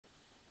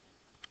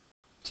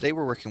Today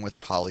we're working with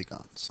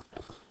polygons.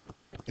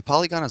 A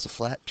polygon is a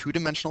flat,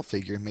 two-dimensional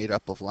figure made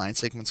up of line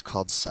segments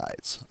called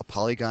sides. A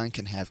polygon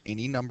can have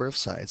any number of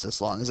sides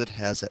as long as it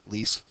has at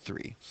least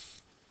 3.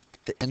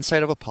 The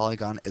inside of a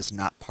polygon is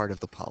not part of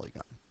the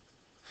polygon.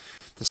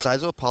 The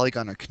sides of a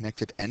polygon are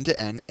connected end to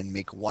end and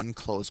make one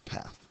closed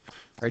path.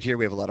 Right here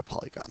we have a lot of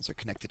polygons. They're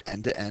connected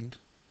end to end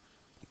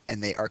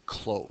and they are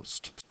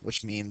closed,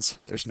 which means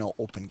there's no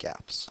open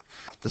gaps.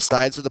 The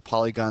sides of the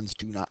polygons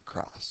do not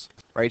cross.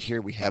 Right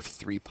here we have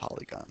 3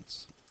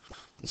 polygons.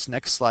 This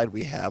next slide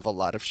we have a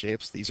lot of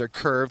shapes. These are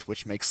curved,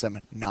 which makes them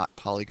not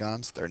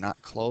polygons. They're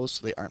not closed,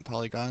 so they aren't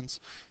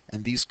polygons.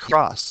 And these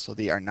cross, so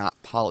they are not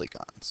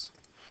polygons.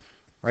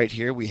 Right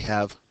here we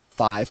have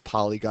 5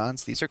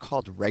 polygons. These are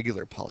called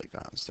regular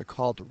polygons. They're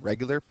called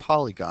regular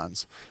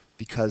polygons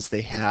because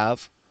they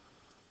have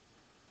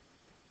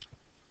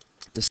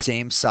the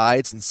same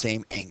sides and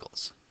same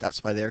angles.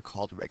 That's why they're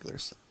called regular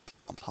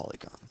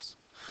polygons.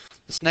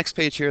 This next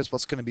page here is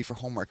what's going to be for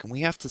homework, and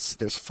we have to,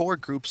 there's 4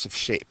 groups of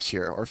shapes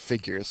here, or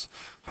figures,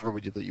 however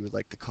you would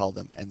like to call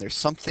them, and there's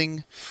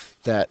something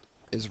that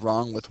is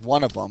wrong with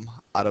one of them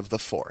out of the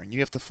 4, and you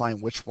have to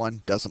find which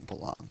one doesn't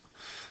belong.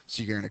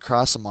 So you're going to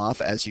cross them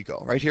off as you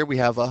go. Right here we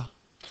have a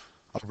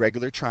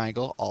regular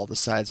triangle. All the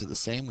sides are the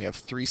same. We have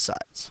 3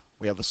 sides.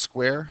 We have a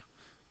square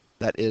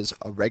that is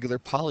a regular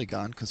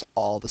polygon because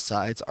all the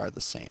sides are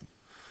the same.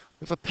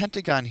 We have a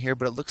pentagon here,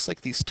 but it looks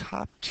like these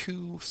top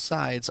 2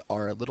 sides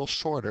are a little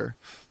shorter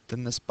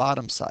than this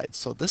bottom side.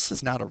 So this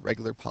is not a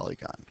regular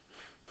polygon.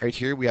 Right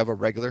here we have a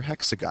regular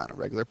hexagon, a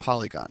regular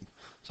polygon.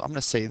 So I'm going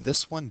to say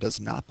this one does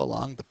not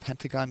belong. The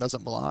pentagon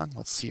doesn't belong.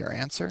 Let's see our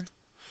answer.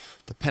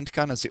 The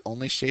pentagon is the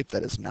only shape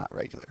that is not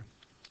regular.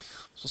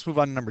 So let's move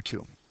on to number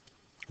 2.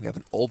 We have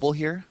an oval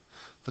here.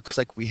 Looks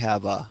like we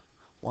have a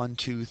 1,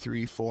 2,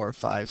 3, 4,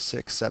 5,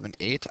 6, 7,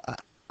 8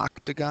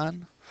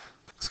 octagon.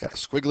 It's got a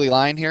squiggly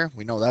line here.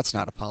 We know that's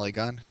not a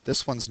polygon.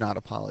 This one's not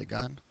a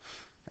polygon.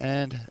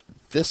 And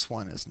this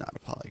one is not a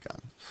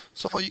polygon.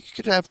 So you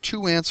could have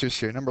 2 answers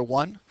here. Number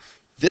 1,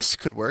 this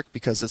could work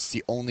because it's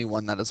the only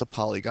one that is a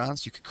polygon.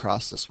 So you could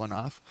cross this one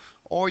off.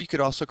 Or you could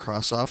also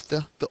cross off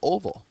the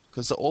oval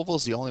because the oval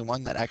is the only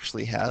one that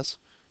actually has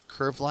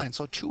curved lines.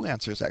 So 2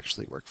 answers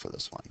actually work for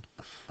this one.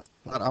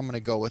 But I'm going to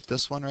go with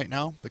this one right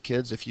now. But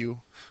kids, if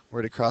you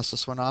were to cross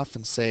this one off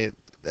and say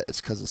that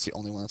it's because it's the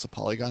only one that's a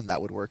polygon, that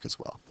would work as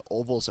well. The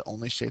oval is the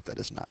only shape that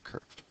is not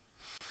curved.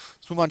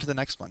 Let's move on to the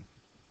next one.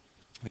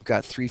 We've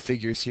got 3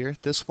 figures here.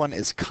 This one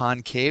is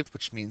concave,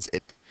 which means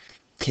it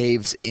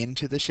caves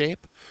into the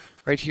shape.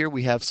 Right here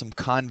we have some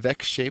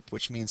convex shape,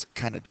 which means it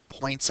kind of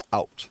points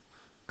out.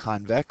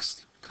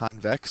 Convex,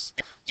 convex.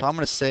 So I'm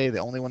going to say the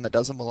only one that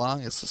doesn't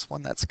belong is this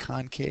one that's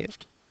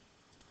concaved.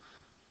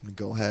 I'm going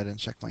to go ahead and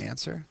check my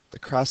answer. The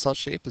cross-out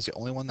shape is the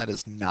only one that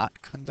is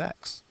not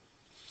convex.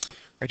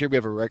 Right here we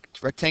have a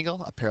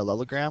rectangle, a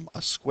parallelogram,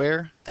 a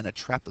square, and a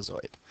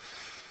trapezoid.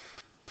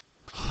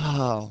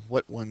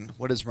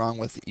 What is wrong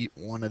with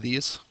one of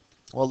these?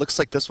 Well, it looks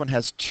like this one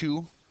has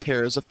 2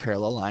 pairs of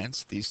parallel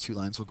lines. These 2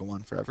 lines will go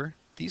on forever.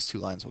 These 2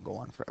 lines will go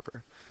on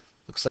forever.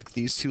 Looks like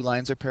these 2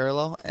 lines are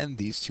parallel, and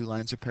these 2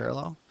 lines are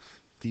parallel.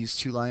 These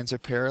 2 lines are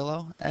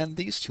parallel, and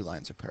these 2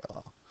 lines are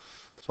parallel.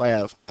 So I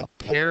have 2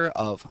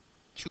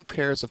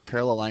 pairs of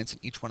parallel lines in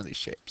each one of these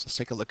shapes. Let's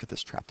take a look at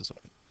this trapezoid.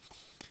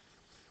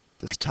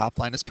 This top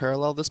line is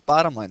parallel, this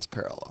bottom line is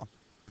parallel.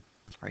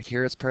 Right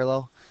here it's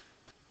parallel.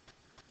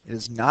 It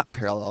is not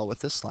parallel with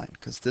this line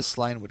because this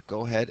line would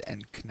go ahead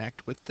and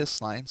connect with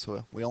this line.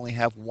 So we only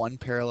have one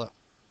pair of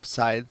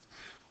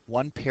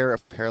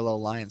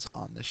parallel lines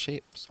on this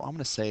shape. So I'm going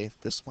to say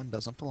this one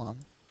doesn't belong.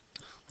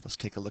 Let's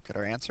take a look at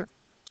our answer.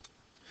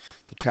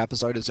 The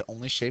trapezoid is the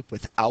only shape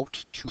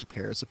without 2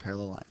 pairs of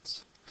parallel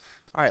lines.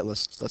 All right,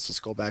 let's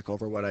just go back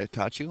over what I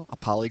taught you. A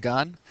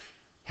polygon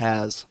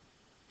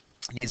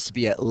needs to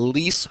be at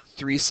least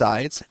 3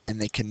 sides, and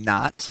they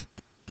cannot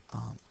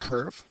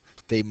curve.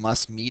 They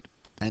must meet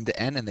end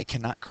to end, and they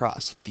cannot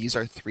cross. These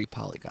are 3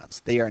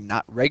 polygons. They are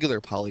not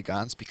regular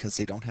polygons because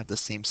they don't have the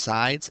same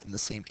sides and the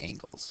same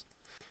angles.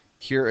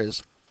 Here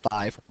is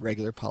 5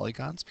 regular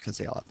polygons because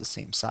they all have the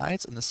same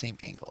sides and the same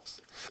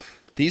angles.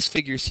 These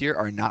figures here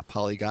are not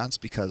polygons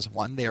because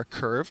 1, they are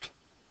curved.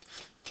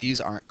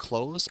 These aren't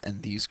closed,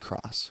 and these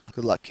cross.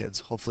 Good luck, kids.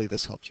 Hopefully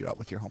this helped you out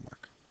with your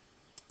homework.